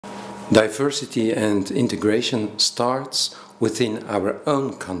Diversity and integration starts within our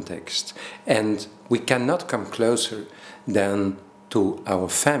own context, and we cannot come closer than to our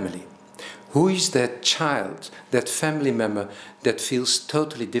family. Who is that child, that family member that feels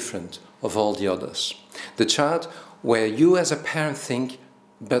totally different of all the others? The child where you as a parent think,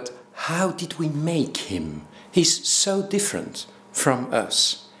 but how did we make him? He's so different from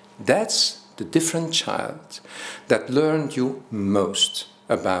us. That's the different child that learned you most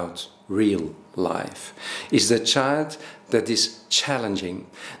about real life. Is the child that is challenging,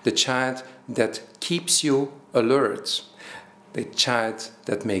 the child that keeps you alert, the child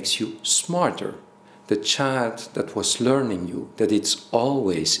that makes you smarter, the child that was learning you that it's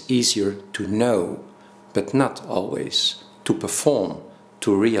always easier to know, but not always to perform,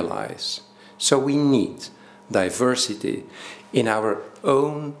 to realize. So we need diversity in our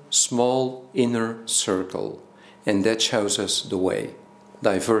own small inner circle, and that shows us the way.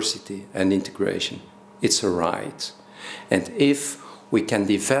 Diversity and integration, it's a right. And if we can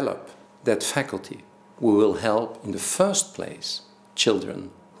develop that faculty, we will help in the first place children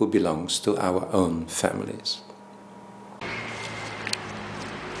who belongs to our own families.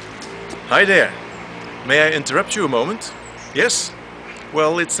 Hi there. May I interrupt you a moment? Yes?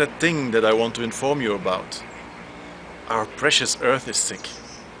 Well, it's that thing that I want to inform you about. Our precious Earth is sick.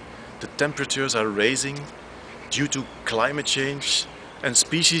 The temperatures are rising due to climate change, and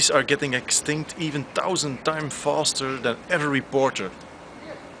species are getting extinct even 1,000 times faster than ever reported.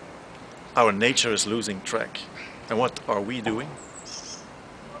 Our nature is losing track. And what are we doing?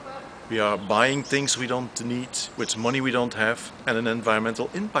 We are buying things we don't need, with money we don't have, and an environmental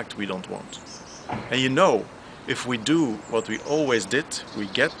impact we don't want. And you know, if we do what we always did, we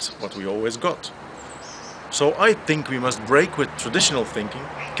get what we always got. So I think we must break with traditional thinking,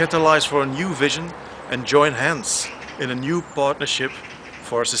 catalyze for a new vision, and join hands in a new partnership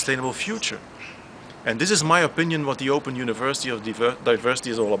for a sustainable future. And this is my opinion what the Open University of Diversity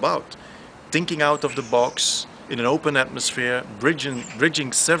is all about. Thinking out of the box, in an open atmosphere,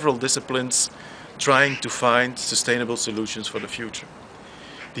 bridging several disciplines, trying to find sustainable solutions for the future.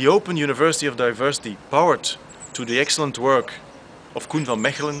 The Open University of Diversity, powered to the excellent work of Koen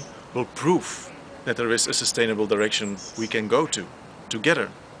Vanmechelen, will prove that there is a sustainable direction we can go to, together.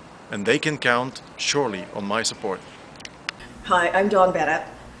 And they can count, surely, on my support. Hi, I'm Bennet.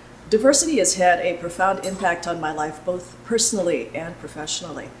 Diversity has had a profound impact on my life, both personally and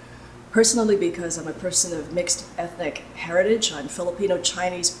professionally. Personally, because I'm a person of mixed ethnic heritage. I'm Filipino,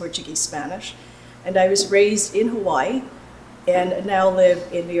 Chinese, Portuguese, Spanish. And I was raised in Hawaii and now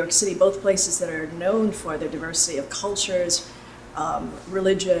live in New York City, both places that are known for their diversity of cultures,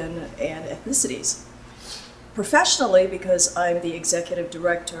 religion, and ethnicities. Professionally, because I'm the executive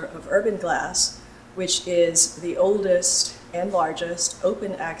director of Urban Glass, which is the oldest and largest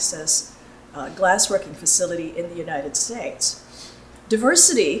open access glassworking facility in the United States.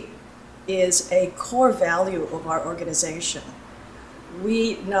 Diversity is a core value of our organization.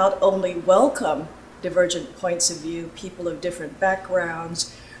 We not only welcome divergent points of view, people of different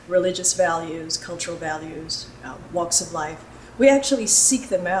backgrounds, religious values, cultural values, walks of life, we actually seek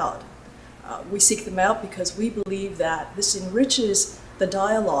them out. We seek them out because we believe that this enriches the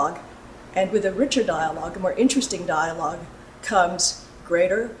dialogue, and with a richer dialogue, a more interesting dialogue, comes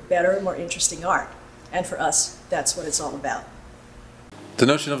greater, better, more interesting art. And for us, that's what it's all about. The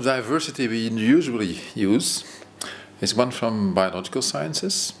notion of diversity we usually use is one from biological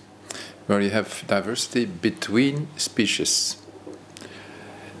sciences, where you have diversity between species.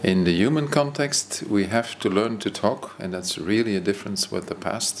 In the human context, we have to learn to talk, and that's really a difference with the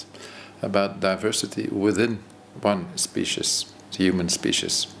past, about diversity within one species, the human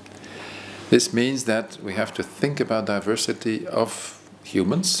species. This means that we have to think about diversity of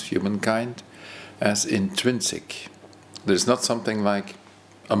humans, humankind, as intrinsic. There's not something like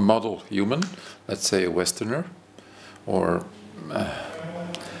a model human, let's say a Westerner, or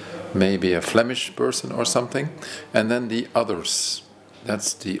maybe a Flemish person or something, and then the others.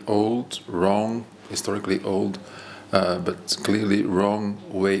 That's the old, wrong, historically old, but clearly wrong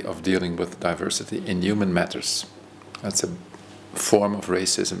way of dealing with diversity in human matters. That's a form of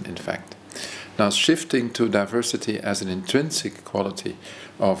racism, in fact. Now, shifting to diversity as an intrinsic quality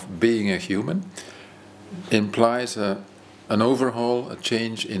of being a human implies an overhaul, a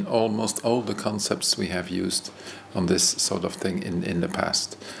change in almost all the concepts we have used on this sort of thing in the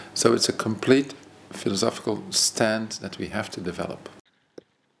past. So it's a complete philosophical stand that we have to develop.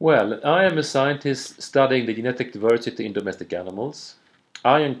 Well, I am a scientist studying the genetic diversity in domestic animals.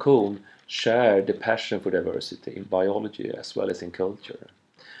 I and Koen share the passion for diversity in biology as well as in culture.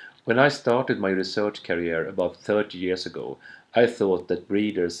 When I started my research career about 30 years ago, I thought that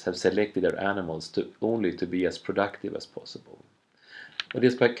breeders have selected their animals only to be as productive as possible. But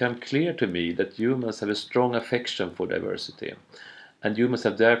it's become clear to me that humans have a strong affection for diversity, and humans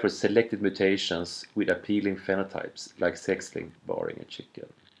have therefore selected mutations with appealing phenotypes like sex-linked barring and chicken.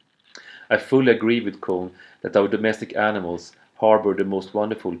 I fully agree with Koen that our domestic animals harbor the most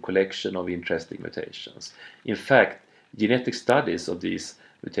wonderful collection of interesting mutations. In fact, genetic studies of these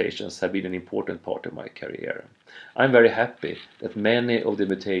mutations have been an important part of my career. I'm very happy that many of the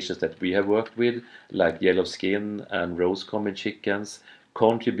mutations that we have worked with, like yellow skin and rose-combed chickens,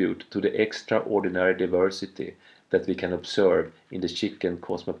 contribute to the extraordinary diversity that we can observe in the Chicken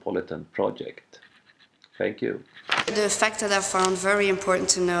Cosmopolitan Project. Thank you. The fact that I found very important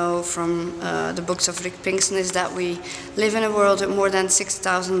to know from the books of Hendrik Pinxten is that we live in a world with more than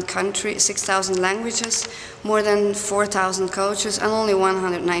 6,000 countries, 6,000 languages, more than 4,000 cultures, and only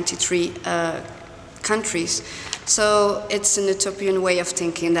 193 countries. So it's an utopian way of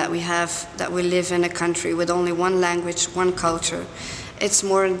thinking that we live in a country with only one language, one culture. It's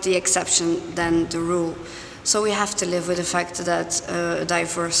more the exception than the rule. So we have to live with the fact that a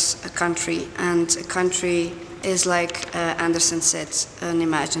diverse country, and a country is, like Andersson said, an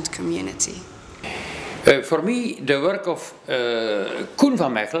imagined community. For me, the work of Koen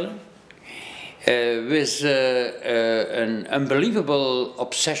Vanmechelen with an unbelievable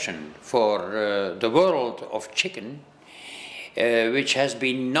obsession for the world of chicken, which has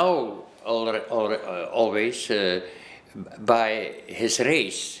been known always by his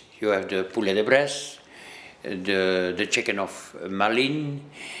race. You have the poulet de Bresse, the chicken of Malines,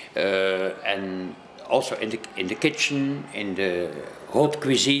 and also in the kitchen, in the haute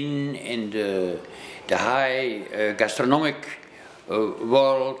cuisine, in the high gastronomic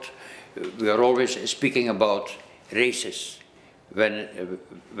world. We are always speaking about races when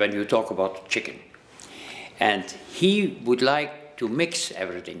you talk about chicken. And he would like to mix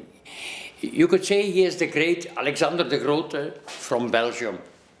everything. You could say he is the great Alexander the Grote from Belgium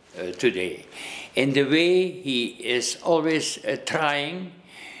today. In the way he is always trying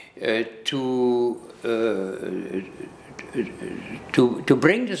to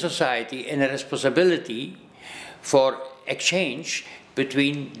bring the society in a responsibility for exchange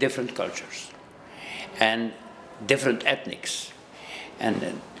between different cultures and different ethnics.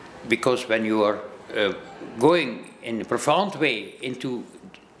 And because when you are going in a profound way into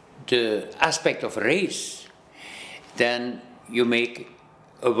the aspect of race, then you make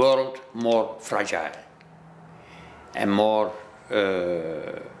a world more fragile and more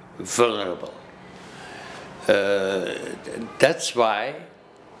vulnerable. That's why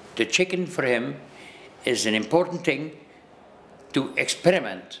the chicken for him is an important thing to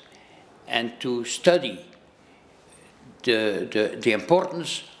experiment and to study the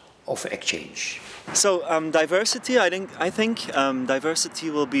importance of exchange. So diversity, I think diversity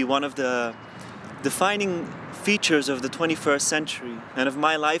will be one of the defining features of the 21st century and of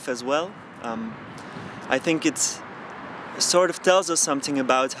my life as well. I think it sort of tells us something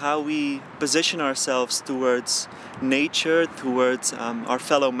about how we position ourselves towards nature, towards our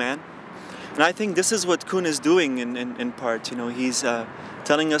fellow man. And I think this is what Koen is doing in part. You know, he's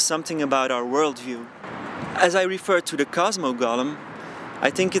telling us something about our worldview. As I refer to the Cosmo Golem, I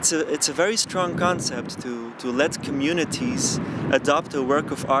think it's a very strong concept to let communities adopt a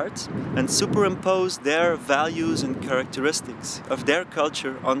work of art and superimpose their values and characteristics of their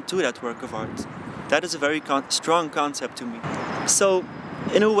culture onto that work of art. That is a very strong concept to me. So,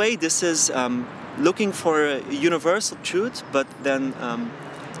 in a way, this is looking for a universal truth, but then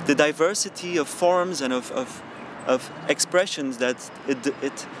the diversity of forms and of expressions that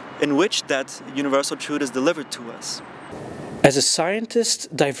in which that universal truth is delivered to us. As a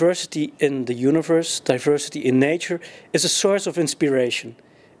scientist, diversity in the universe, diversity in nature, is a source of inspiration.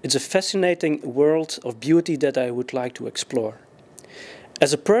 It's a fascinating world of beauty that I would like to explore.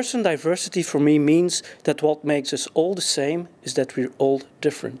 As a person, diversity for me means that what makes us all the same is that we're all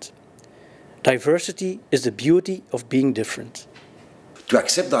different. Diversity is the beauty of being different. To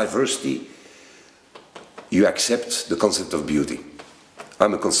accept diversity, you accept the concept of beauty.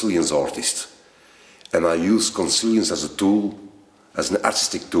 I'm a consilience artist, and I use consilience as a tool, as an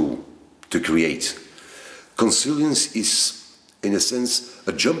artistic tool, to create. Consilience is, in a sense,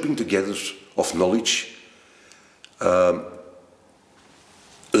 a jumping together of knowledge,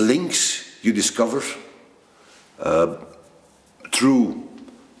 links you discover through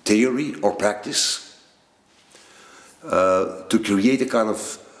theory or practice to create a kind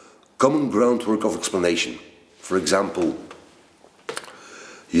of common groundwork of explanation. For example,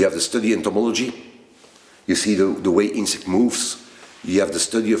 you have the study entomology, you see the way insect moves, you have the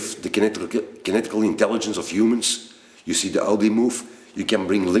study of the kinetical intelligence of humans, You see how they move, you can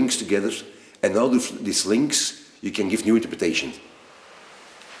bring links together, and out of these links you can give new interpretations.